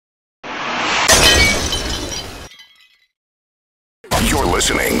You're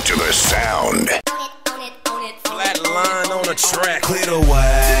listening to the sound. Flat line on the track. Clear the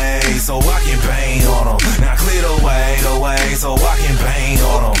way so I can bang on them. Now clear the way so I can bang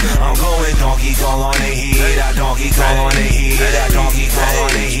on them. I'm going Donkey Kong on the head. I Donkey Kong on the head. I Donkey Kong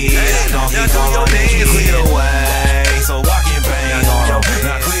on the head. I Donkey Kong on the head. Clear the way so I can bang on them.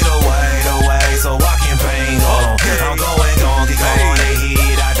 Now clear the way so I can bang on them. I'm going Donkey Kong on the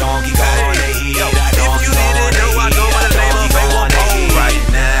head. I Donkey Kong on the head. I Donkey Kong on the head. I Donkey Kong on the head. Right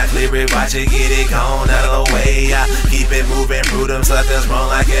now, clear it, watch it, get it gone out of the way. I keep it moving, prove them suckers wrong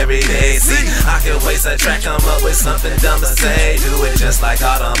like every day. See, I can waste a track, come up with something dumb to say. Do it just like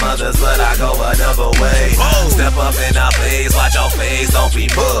all them others, but I go another way. Step up in our place, watch your face, don't be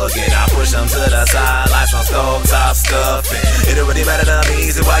bugging. I push them to the side like some stove top stuffing. It don't really matter to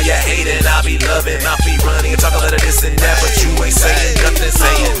me, so why you hating, I be loving. I be running, talk a little this and that, but you ain't saying nothing.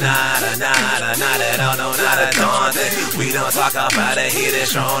 Saying nada, nada, nada, no, nada, daunting. We don't talk about it, hit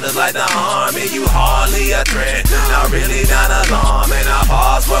it strong just like the army. You hardly a threat, not really not alarming. I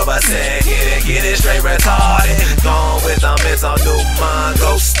pause for a second and get it straight retarded. Gone with a mental new mind,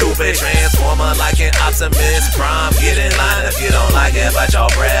 go stupid. Transformer like an Optimus Prime. Get in line if you don't like it, but your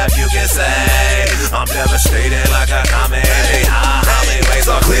breath you can say I'm devastated like a comet. Hey, how many ways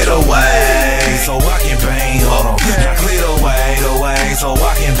so clear the way so I can bang on them. Now clear the way so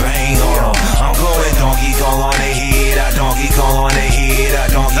I can bang on them. I'm going Donkey Kong on the head. I Donkey Kong on the head. I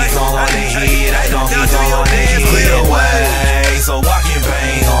Donkey Kong on the head. I Donkey Kong on the head. Clear the way so I can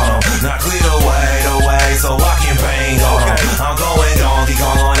bang on them. Now clear the way so I can bang on them. I'm going Donkey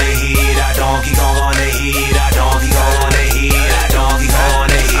Kong on the head. I Donkey Kong on the head. I Donkey Kong on the head. I Donkey Kong on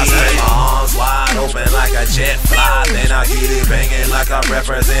the head. I spread my arms wide open like a jet fly, then I get it banging like a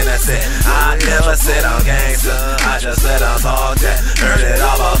representative. I never said I'm gangster, I just let them talk that. Heard it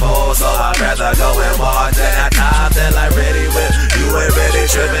all before, so I'd rather go and walk that. I top that like ready whip, you ain't ready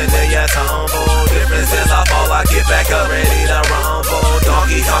tripping, then you tumble. Difference is I fall, I get back up ready to rumble.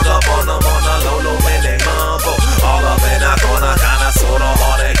 Donkey Kong up on them on the low when they mumble. All up in the corner, kinda sorta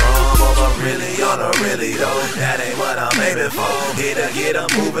hard they crumble. But really on the really though, that ain't what I'm aiming for. Here to get them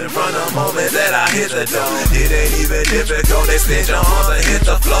moving from the moment that I hit the door. It ain't even difficult, they extend your arms and hit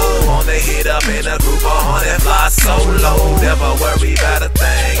the floor. On they hit up in a group of 100 fly solo. Never worry about a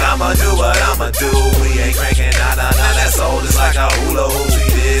thing, I'ma do what I'ma do. We ain't cranking nada, that soul is like a hula hoop. See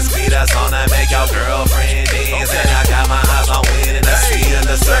this beat that's gonna make your girlfriend dance. And I got my eyes on winning, I see in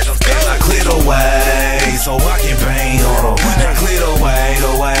the circumstance. I clear the way so I can bang on them. Now clear the way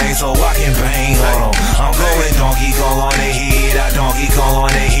so I can bang on them. I'm going Donkey Kong on the head. I Donkey Kong on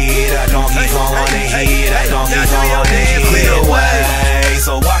the head. I Donkey Kong on the head. I Donkey Kong on the head. Clear the way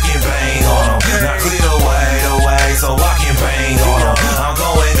so I can bang on them. Now clear the way so I can bang on them. I'm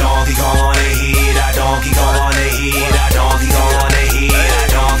going Donkey Kong on the head. I Donkey Kong on the head. I Donkey Kong on the head. I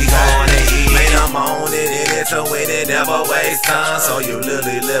Donkey Kong on the head. Man, I'm on it in it to win it, never waste time. So you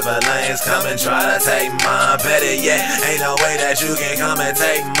literally live a lanes, come and try to take mine. Better yet, ain't no way that you can come and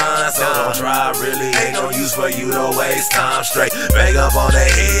take mine. So don't try, really ain't no use for you to waste time. Straight bang up on the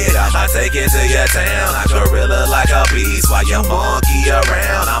head, I'ma take it to your town. I gorilla like a beast while you monkey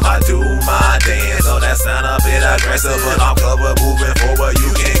around. I'ma do my dance, so that sound a bit aggressive, but I'm covered moving forward.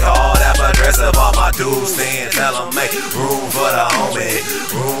 You can call that progressive. All my dudes stand, tell them make room for the homie,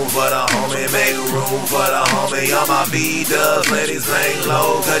 room for the homie, make room for the homie. All my V-dubs, ladies bang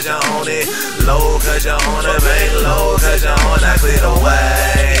low, cause you own it, low, cause you own it, bang low, cause you own that. Clear the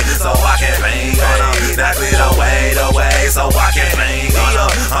way so I can bang on them. Now clear the way so I